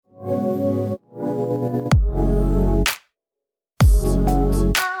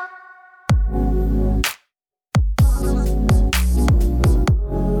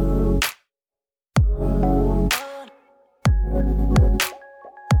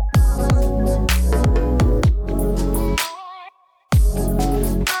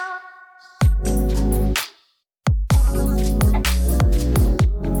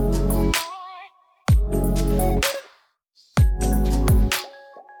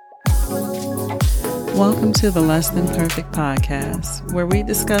Welcome to the Less Than Perfect podcast, where we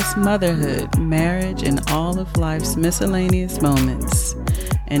discuss motherhood, marriage, and all of life's miscellaneous moments.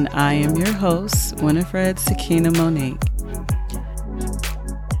 And I am your host, Winifred Sakina Monique.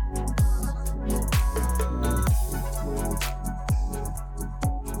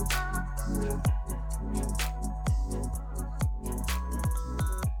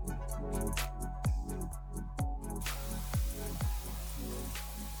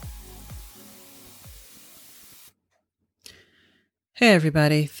 Hey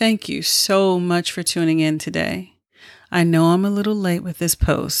everybody, thank you so much for tuning in today. I know I'm a little late with this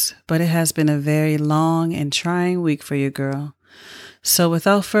post, but it has been a very long and trying week for you, girl. So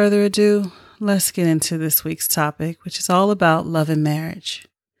without further ado, let's get into this week's topic, which is all about love and marriage.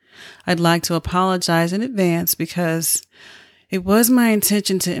 I'd like to apologize in advance because it was my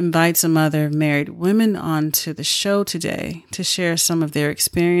intention to invite some other married women onto the show today to share some of their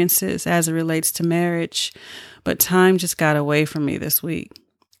experiences as it relates to marriage, but time just got away from me this week.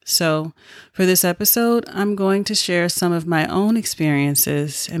 So for this episode, I'm going to share some of my own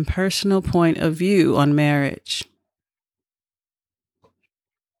experiences and personal point of view on marriage.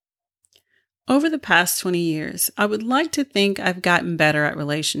 Over the past 20 years, I would like to think I've gotten better at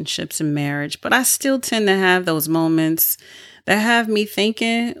relationships and marriage, but I still tend to have those moments that have me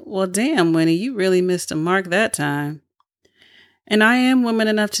thinking, well, damn, Winnie, you really missed a mark that time. And I am woman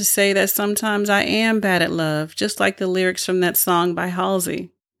enough to say that sometimes I am bad at love, just like the lyrics from that song by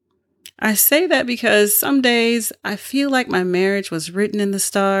Halsey. I say that because some days I feel like my marriage was written in the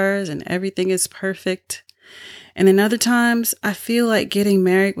stars and everything is perfect. And then other times I feel like getting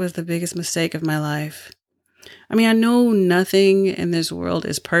married was the biggest mistake of my life. I mean, I know nothing in this world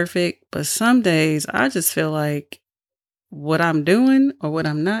is perfect, but some days I just feel like what I'm doing or what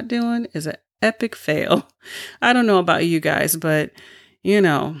I'm not doing is an epic fail. I don't know about you guys, but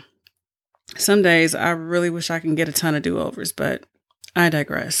some days I really wish I can get a ton of do-overs, but I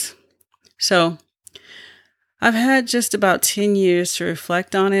digress. So I've had just about 10 years to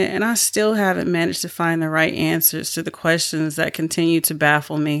reflect on it, and I still haven't managed to find the right answers to the questions that continue to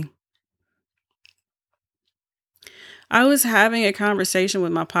baffle me. I was having a conversation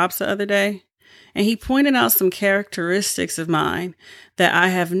with my pops the other day, and he pointed out some characteristics of mine that I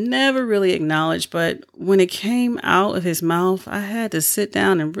have never really acknowledged, but when it came out of his mouth, I had to sit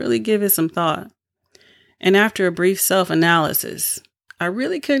down and really give it some thought. And after a brief self-analysis, I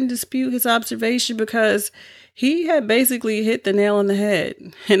really couldn't dispute his observation because he had basically hit the nail on the head.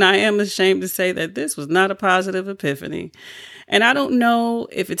 And I am ashamed to say that this was not a positive epiphany. And I don't know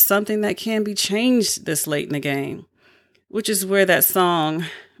if it's something that can be changed this late in the game, which is where that song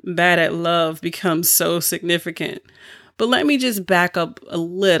Bad at Love becomes so significant. But let me just back up a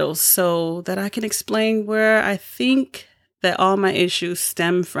little so that I can explain where I think that all my issues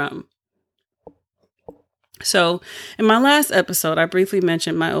stem from. So in my last episode, I briefly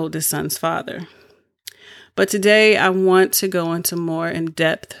mentioned my oldest son's father. But today I want to go into more in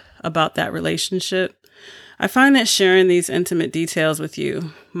depth about that relationship. I find that sharing these intimate details with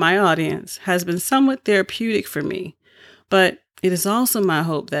you, my audience, has been somewhat therapeutic for me. But it is also my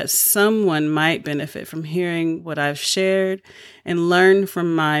hope that someone might benefit from hearing what I've shared and learn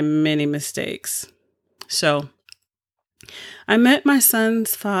from my many mistakes. So, I met my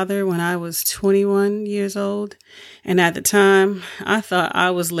son's father when I was 21 years old, and at the time, I thought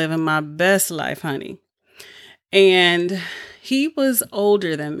I was living my best life, honey. And he was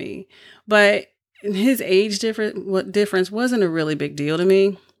older than me, but his age difference wasn't a really big deal to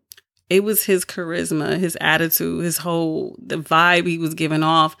me. It was his charisma, his attitude, the vibe he was giving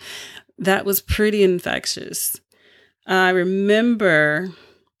off. That was pretty infectious. I remember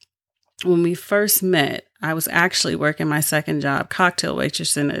when we first met, I was actually working my second job, cocktail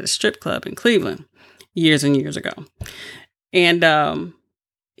waitressing at a strip club in Cleveland years and years ago. And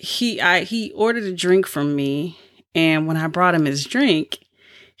he ordered a drink from me. And when I brought him his drink,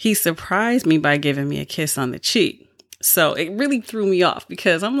 he surprised me by giving me a kiss on the cheek. So it really threw me off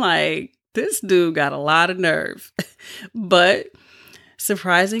because I'm like, this dude got a lot of nerve. But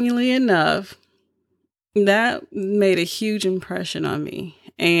surprisingly enough, that made a huge impression on me.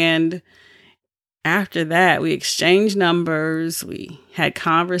 And after that, we exchanged numbers. We had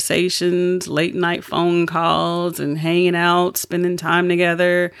conversations, late night phone calls, and hanging out, spending time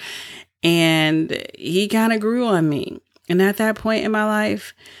together. And he kind of grew on me. And at that point in my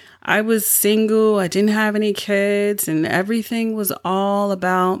life, I was single, I didn't have any kids, and everything was all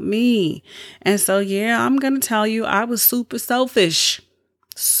about me. And so, yeah, I'm going to tell you, I was super selfish,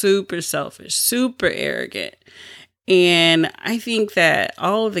 super arrogant. And I think that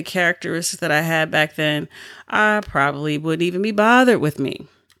all of the characteristics that I had back then, I probably wouldn't even be bothered with me.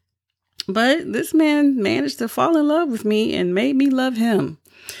 But this man managed to fall in love with me and made me love him.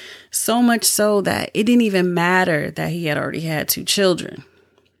 So much so that it didn't even matter that he had already had 2 children.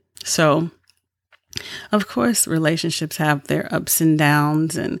 So, of course, relationships have their ups and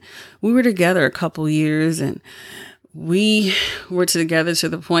downs. And we were together a couple years, and we were together to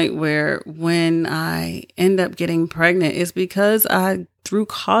the point where when I end up getting pregnant, it's because I threw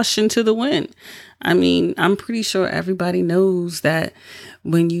caution to the wind. I mean, I'm pretty sure everybody knows that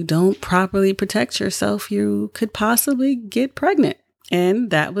when you don't properly protect yourself, you could possibly get pregnant.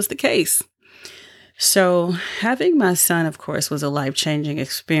 And that was the case. So having my son, of course, was a life-changing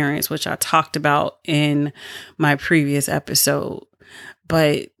experience, which I talked about in my previous episode.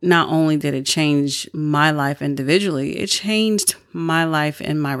 But not only did it change my life individually, it changed my life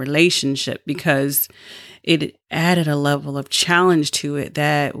and my relationship because it added a level of challenge to it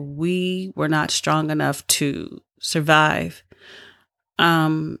that we were not strong enough to survive.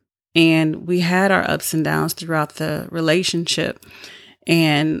 And we had our ups and downs throughout the relationship.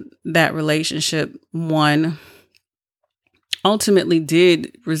 And that relationship, one, ultimately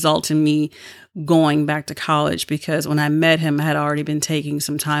did result in me going back to college because when I met him, I had already been taking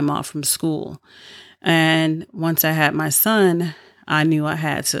some time off from school. And once I had my son, I knew I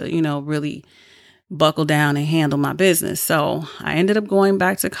had to, really buckle down and handle my business. So I ended up going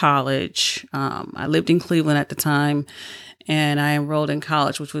back to college. I lived in Cleveland at the time, and I enrolled in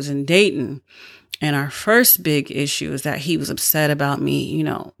college, which was in Dayton. And our first big issue is that he was upset about me,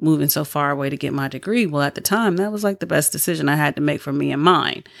 moving so far away to get my degree. Well, at the time, that was like the best decision I had to make for me and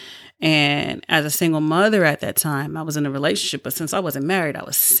mine. And as a single mother at that time, I was in a relationship, but since I wasn't married, I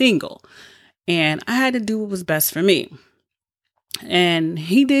was single. And I had to do what was best for me. And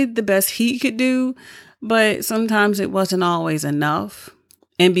he did the best he could do, but sometimes it wasn't always enough.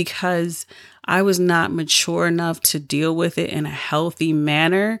 And because I was not mature enough to deal with it in a healthy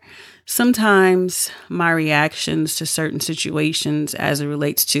manner, sometimes my reactions to certain situations as it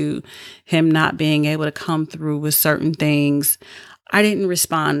relates to him not being able to come through with certain things, I didn't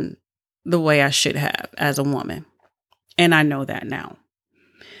respond the way I should have as a woman. And I know that now.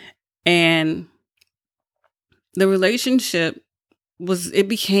 And the relationship it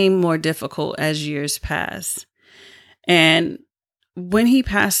became more difficult as years passed. And when he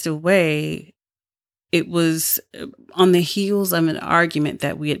passed away, it was on the heels of an argument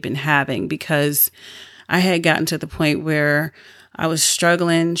that we had been having because I had gotten to the point where I was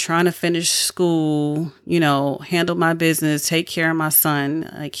struggling, trying to finish school, handle my business, take care of my son.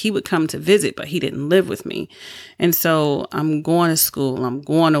 Like he would come to visit, but he didn't live with me. And so I'm going to school, I'm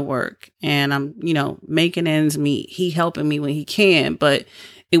going to work, and I'm, making ends meet. He helping me when he can, but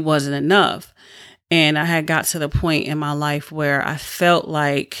it wasn't enough. And I had got to the point in my life where I felt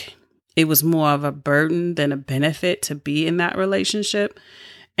like it was more of a burden than a benefit to be in that relationship.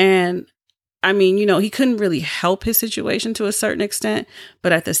 And I mean, he couldn't really help his situation to a certain extent,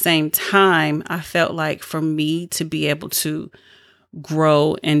 but at the same time, I felt like for me to be able to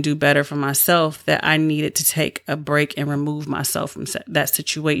grow and do better for myself, that I needed to take a break and remove myself from that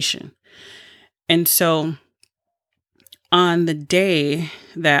situation. And so on the day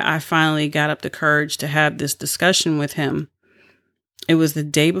that I finally got up the courage to have this discussion with him, it was the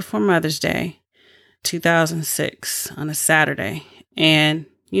day before Mother's Day, 2006, on a Saturday. And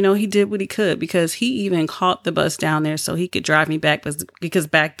he did what he could because he even caught the bus down there so he could drive me back because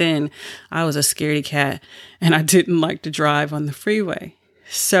back then I was a scaredy cat and I didn't like to drive on the freeway.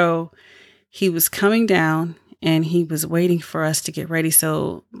 So he was coming down and he was waiting for us to get ready.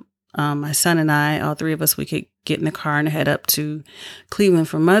 So my son and I, all 3 of us, we could get in the car and head up to Cleveland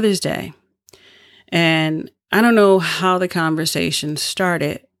for Mother's Day. And I don't know how the conversation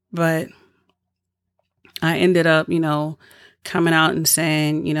started, but I ended up, coming out and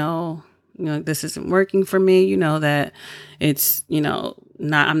saying, this isn't working for me, that it's,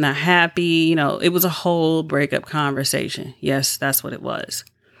 I'm not happy. It was a whole breakup conversation. Yes, that's what it was.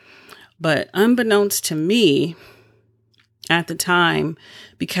 But unbeknownst to me at the time,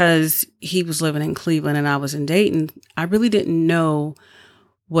 because he was living in Cleveland and I was in Dayton, I really didn't know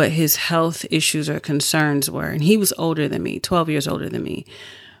what his health issues or concerns were. And he was older than me, 12 years older than me.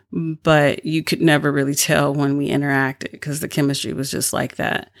 But you could never really tell when we interacted because the chemistry was just like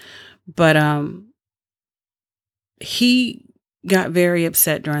that. But he got very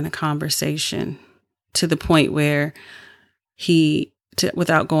upset during the conversation to the point where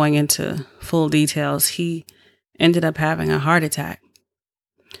without going into full details, he ended up having a heart attack.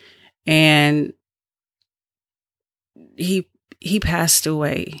 And he passed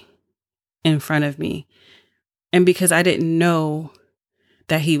away in front of me. And because I didn't know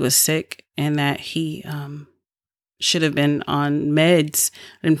that he was sick and that he should have been on meds.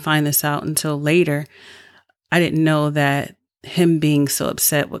 I didn't find this out until later. I didn't know that him being so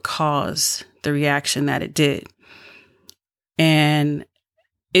upset would cause the reaction that it did. And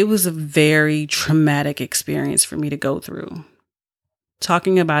it was a very traumatic experience for me to go through.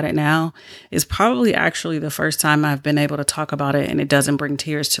 Talking about it now is probably actually the first time I've been able to talk about it and it doesn't bring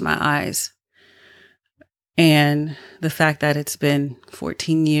tears to my eyes. And the fact that it's been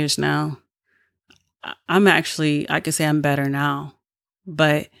 14 years now, I could say I'm better now,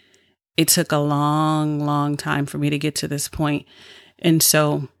 but it took a long, long time for me to get to this point. And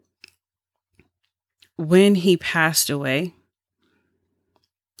so when he passed away,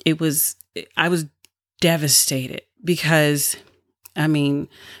 I was devastated because,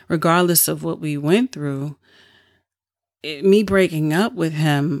 regardless of what we went through, me breaking up with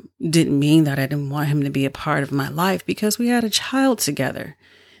him didn't mean that I didn't want him to be a part of my life, because we had a child together.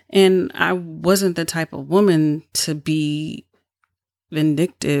 And I wasn't the type of woman to be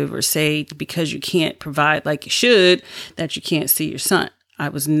vindictive or say because you can't provide like you should, that you can't see your son. I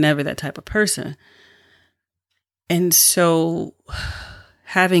was never that type of person. And so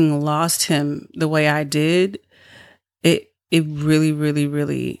having lost him the way I did, it really, really,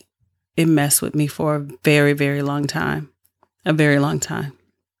 really, it messed with me for a very, very long time. A very long time.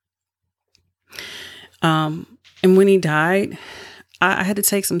 And when he died, I had to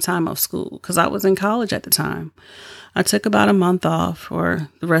take some time off school because I was in college at the time. I took about a month off, or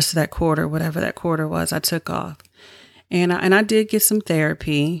the rest of that quarter, whatever that quarter was, I took off. And I did get some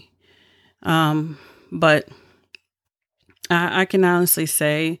therapy. But I can honestly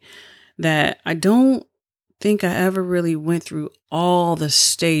say that I don't think I ever really went through all the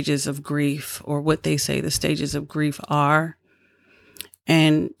stages of grief, or what they say the stages of grief are.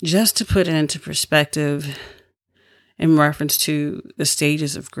 And just to put it into perspective in reference to the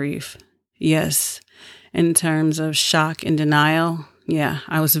stages of grief, yes, in terms of shock and denial, yeah,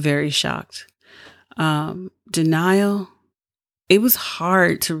 I was very shocked. Denial, it was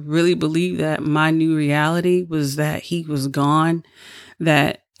hard to really believe that my new reality was that he was gone,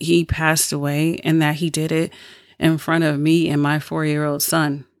 that he passed away, and that he did it in front of me and my 4-year-old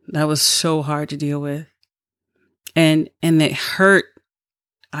son. That was so hard to deal with. And it hurt.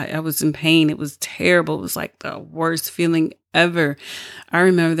 I was in pain. It was terrible. It was like the worst feeling ever. I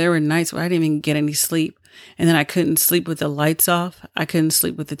remember there were nights where I didn't even get any sleep. And then I couldn't sleep with the lights off. I couldn't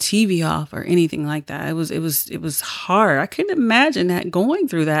sleep with the TV off or anything like that. It was hard. I couldn't imagine that, going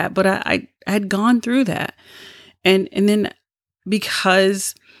through that, but I had gone through that. And then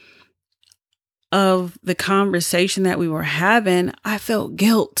because of the conversation that we were having, I felt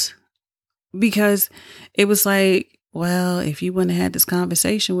guilt, because it was like, well, if you wouldn't have had this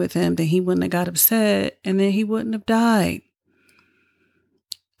conversation with him, then he wouldn't have got upset, and then he wouldn't have died.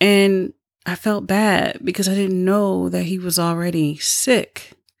 And I felt bad because I didn't know that he was already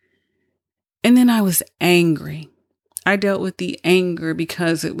sick. And then I was angry. I dealt with the anger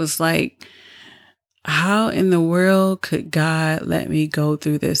because it was like, how in the world could God let me go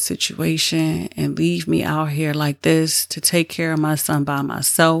through this situation and leave me out here like this to take care of my son by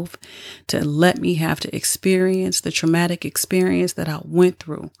myself, to let me have to experience the traumatic experience that I went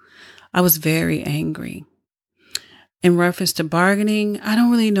through? I was very angry. In reference to bargaining, I don't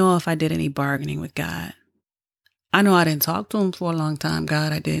really know if I did any bargaining with God. I know I didn't talk to him for a long time.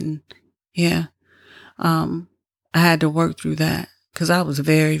 God, I didn't. Yeah. I had to work through that because I was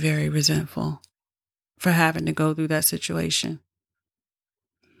very, very resentful for having to go through that situation.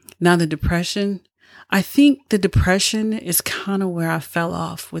 Now the depression, I think the depression is kind of where I fell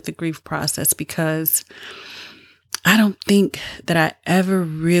off with the grief process, because I don't think that I ever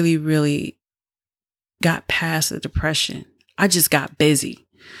really, really got past the depression. I just got busy.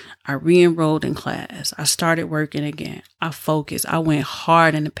 I re-enrolled in class. I started working again. I focused. I went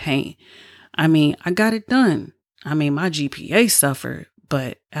hard in the paint. I got it done. My GPA suffered,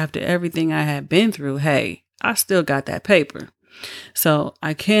 but after everything I had been through, hey, I still got that paper. So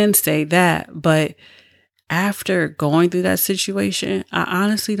I can say that. But after going through that situation, I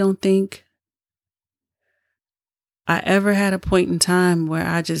honestly don't think I ever had a point in time where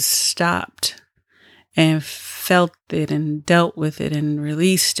I just stopped and felt it and dealt with it and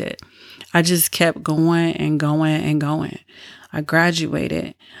released it. I just kept going and going and going. I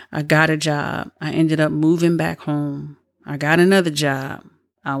graduated. I got a job. I ended up moving back home. I got another job.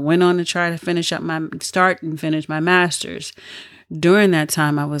 I went on to try to finish my master's. During that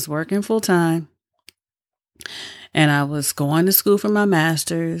time, I was working full time, and I was going to school for my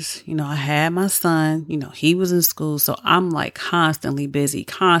master's. I had my son, he was in school. So I'm like constantly busy,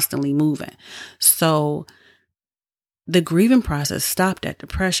 constantly moving. So the grieving process stopped at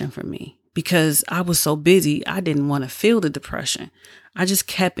depression for me. because I was so busy. I didn't want to feel the depression. I just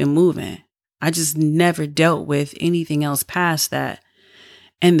kept it moving. I just never dealt with anything else past that.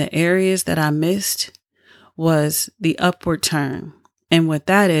 And the areas that I missed was the upward turn. And what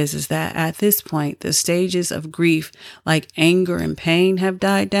that is that at this point, the stages of grief, like anger and pain, have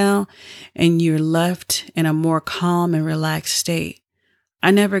died down, and you're left in a more calm and relaxed state.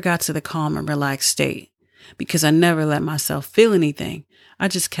 I never got to the calm and relaxed state because I never let myself feel anything. I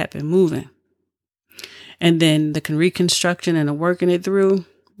just kept it moving. And then the reconstruction and the working it through,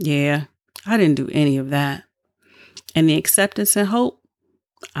 yeah, I didn't do any of that. And the acceptance and hope,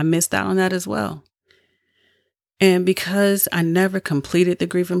 I missed out on that as well. And because I never completed the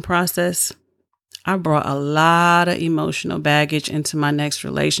grieving process, I brought a lot of emotional baggage into my next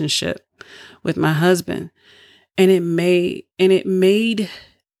relationship with my husband. And it made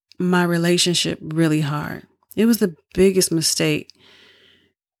my relationship really hard. It was the biggest mistake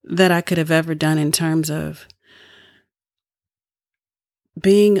that I could have ever done in terms of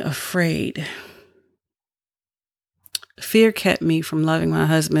being afraid. Fear kept me from loving my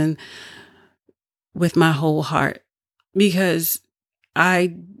husband with my whole heart, because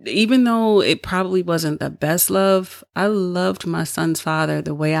even though it probably wasn't the best love, I loved my son's father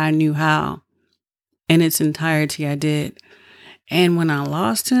the way I knew how. In its entirety, I did. And when I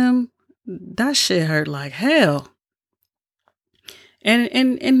lost him, that shit hurt like hell. And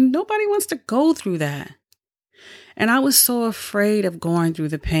nobody wants to go through that. And I was so afraid of going through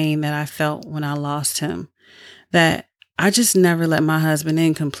the pain that I felt when I lost him that I just never let my husband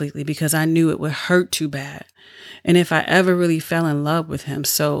in completely because I knew it would hurt too bad. And if I ever really fell in love with him,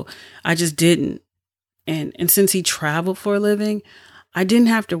 so I just didn't. And since he traveled for a living, I didn't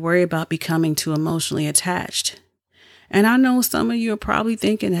have to worry about becoming too emotionally attached. And I know some of you are probably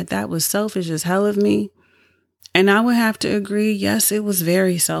thinking that was selfish as hell of me. And I would have to agree, yes, it was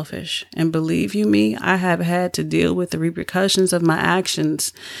very selfish. And believe you me, I have had to deal with the repercussions of my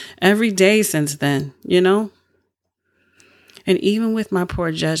actions every day since then, you know? And even with my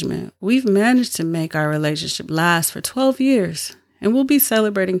poor judgment, we've managed to make our relationship last for 12 years. And we'll be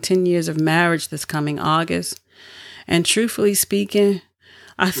celebrating 10 years of marriage this coming August. And truthfully speaking,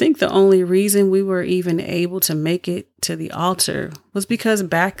 I think the only reason we were even able to make it to the altar was because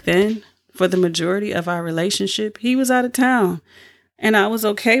back then, for the majority of our relationship, he was out of town. And I was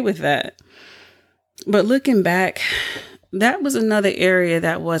okay with that. But looking back, that was another area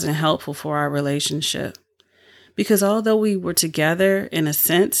that wasn't helpful for our relationship. Because although we were together in a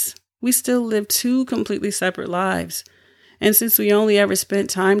sense, we still lived two completely separate lives. And since we only ever spent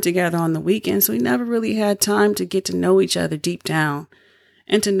time together on the weekends, we never really had time to get to know each other deep down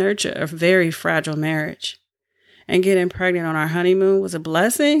and to nurture a very fragile marriage. And getting pregnant on our honeymoon was a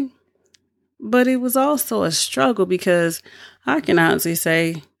blessing, but it was also a struggle because I can honestly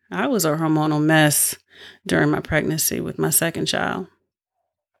say I was a hormonal mess during my pregnancy with my second child.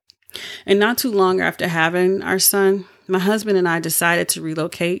 And not too long after having our son, my husband and I decided to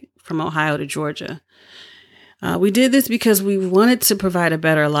relocate from Ohio to Georgia. We did this because we wanted to provide a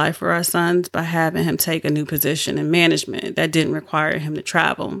better life for our sons by having him take a new position in management that didn't require him to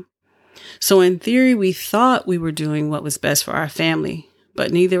travel. So in theory, we thought we were doing what was best for our family,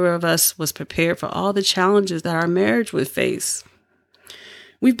 but neither of us was prepared for all the challenges that our marriage would face.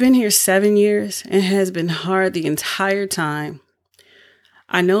 We've been here 7 years and it has been hard the entire time.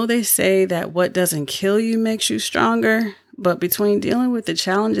 I know they say that what doesn't kill you makes you stronger, but between dealing with the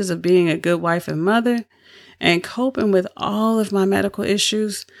challenges of being a good wife and mother and coping with all of my medical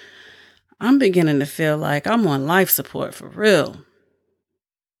issues, I'm beginning to feel like I'm on life support for real.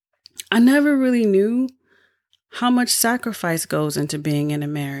 I never really knew how much sacrifice goes into being in a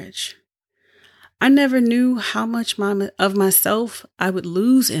marriage. I never knew how much of myself I would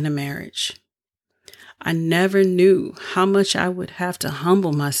lose in a marriage. I never knew how much I would have to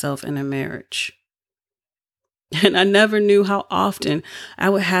humble myself in a marriage. And I never knew how often I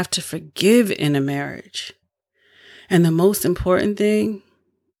would have to forgive in a marriage. And the most important thing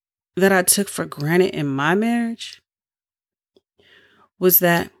that I took for granted in my marriage was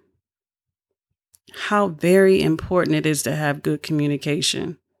that how very important it is to have good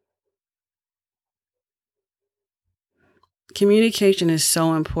communication. Communication is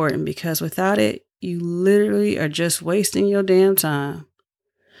so important because without it, you literally are just wasting your damn time.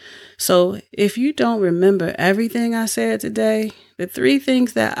 So if you don't remember everything I said today, the 3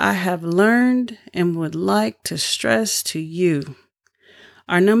 things that I have learned and would like to stress to you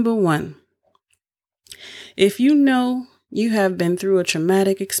are: number 1, if you know you have been through a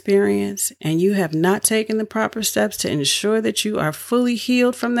traumatic experience and you have not taken the proper steps to ensure that you are fully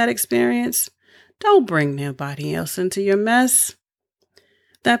healed from that experience, don't bring nobody else into your mess.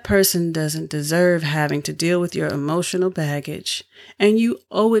 That person doesn't deserve having to deal with your emotional baggage, and you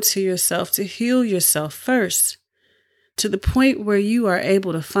owe it to yourself to heal yourself first, to the point where you are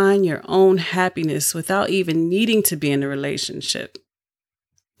able to find your own happiness without even needing to be in a relationship.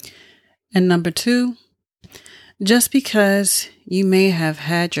 And number 2, just because you may have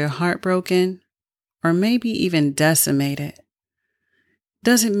had your heart broken or maybe even decimated,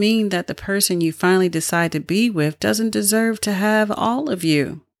 doesn't mean that the person you finally decide to be with doesn't deserve to have all of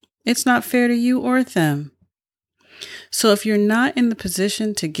you. It's not fair to you or them. So if you're not in the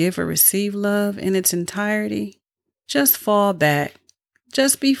position to give or receive love in its entirety, just fall back.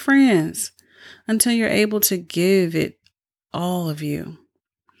 Just be friends until you're able to give it all of you.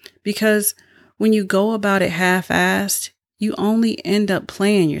 Because when you go about it half-assed, you only end up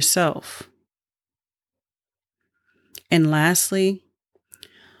playing yourself. And lastly,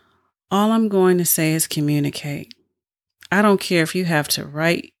 all I'm going to say is communicate. I don't care if you have to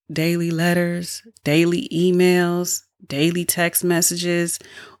write daily letters, daily emails, daily text messages,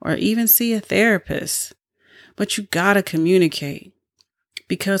 or even see a therapist. But you gotta communicate.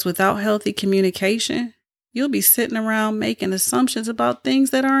 Because without healthy communication, you'll be sitting around making assumptions about things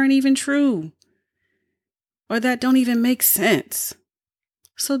that aren't even true or that don't even make sense.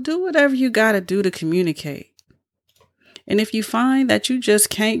 So do whatever you gotta do to communicate. And if you find that you just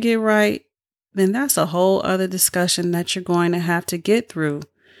can't get right, then that's a whole other discussion that you're going to have to get through.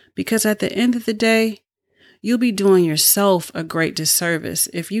 Because at the end of the day, you'll be doing yourself a great disservice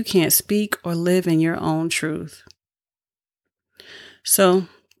if you can't speak or live in your own truth. So,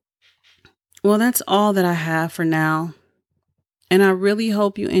 well, that's all that I have for now. And I really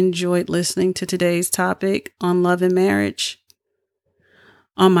hope you enjoyed listening to today's topic on love and marriage.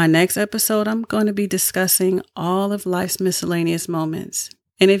 On my next episode, I'm going to be discussing all of life's miscellaneous moments.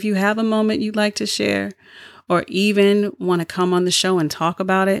 And if you have a moment you'd like to share or even want to come on the show and talk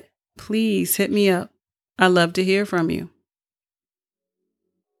about it, please hit me up. I'd love to hear from you.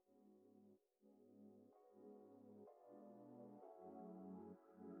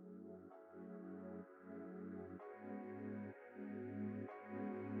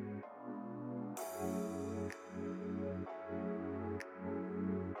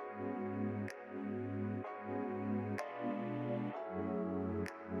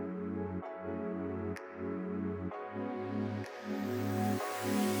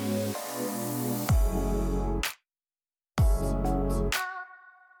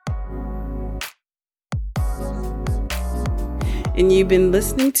 And you've been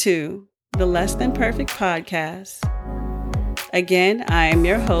listening to the Less Than Perfect podcast. Again, I am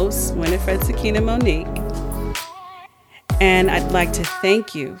your host, Winifred Sakina Monique. And I'd like to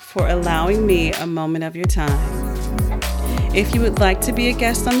thank you for allowing me a moment of your time. If you would like to be a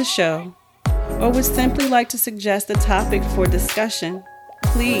guest on the show or would simply like to suggest a topic for discussion,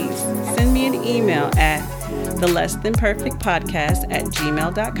 please send me an email at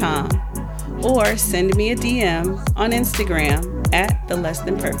thelessthanperfectpodcast@gmail.com or send me a DM on Instagram at the Less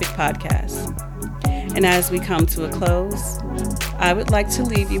Than Perfect Podcast. And as we come to a close, I would like to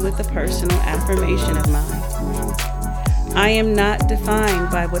leave you with a personal affirmation of mine. I am not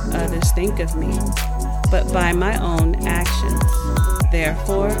defined by what others think of me, but by my own actions.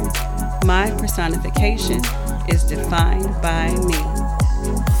 Therefore, my personification is defined by me.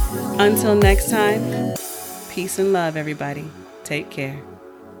 Until next time, peace and love, everybody. Take care.